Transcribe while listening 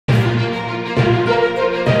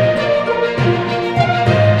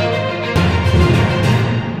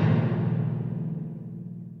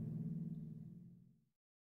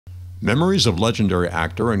Memories of legendary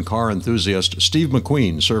actor and car enthusiast Steve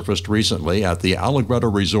McQueen surfaced recently at the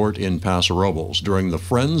Allegretto Resort in Paso Robles during the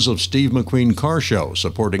Friends of Steve McQueen car show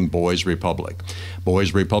supporting Boys Republic.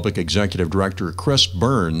 Boys Republic Executive Director Chris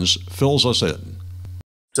Burns fills us in.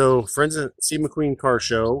 So Friends of Steve McQueen Car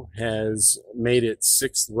Show has made its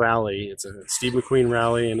 6th rally. It's a Steve McQueen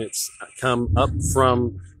rally, and it's come up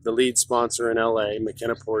from the lead sponsor in LA,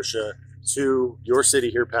 McKenna Porsche, to your city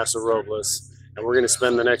here, Paso Robles. And we're going to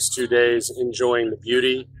spend the next 2 days enjoying the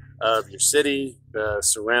beauty of your city, the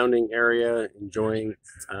surrounding area, enjoying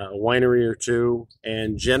a winery or two,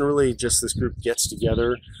 and generally just this group gets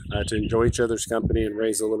together to enjoy each other's company and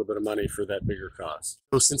raise a little bit of money for that bigger cause.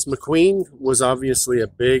 So since McQueen was obviously a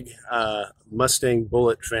big Mustang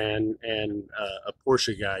Bullitt fan and a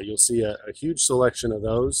Porsche guy, you'll see a huge selection of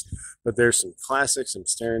those, but there's some classics. I'm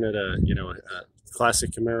staring at a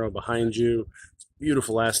classic Camaro behind you.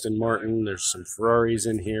 Beautiful Aston Martin. There's some Ferraris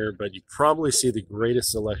in here, but you probably see the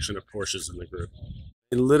greatest selection of Porsches in the group.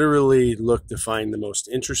 They literally look to find the most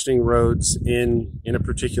interesting roads in a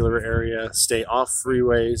particular area, stay off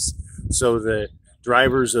freeways so that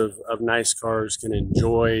drivers of nice cars can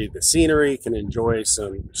enjoy the scenery, can enjoy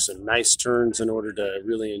some nice turns in order to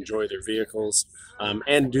really enjoy their vehicles,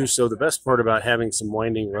 and do so. The best part about having some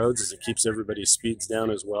winding roads is it keeps everybody's speeds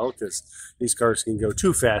down as well, because these cars can go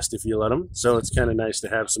too fast if you let them. So it's kind of nice to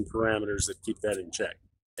have some parameters that keep that in check.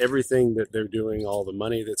 Everything that they're doing, all the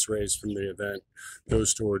money that's raised from the event,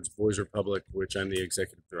 goes towards Boys Republic, which I'm the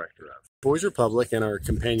executive director of. Boys Republic and our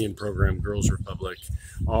companion program, Girls Republic,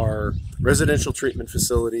 are residential treatment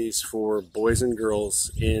facilities for boys and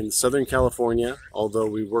girls in Southern California, although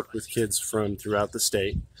we work with kids from throughout the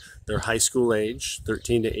state. They're high school age,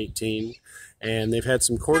 13 to 18, and they've had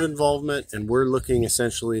some court involvement, and we're looking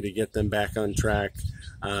essentially to get them back on track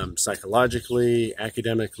psychologically,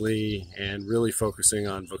 academically, and really focusing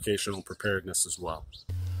on vocational preparedness as well.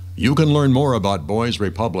 You can learn more about Boys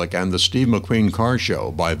Republic and the Steve McQueen Car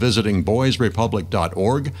Show by visiting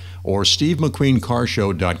boysrepublic.org or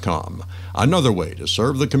stevemcqueencarshow.com. Another way to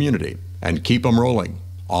serve the community and keep them rolling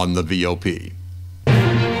on the VOP.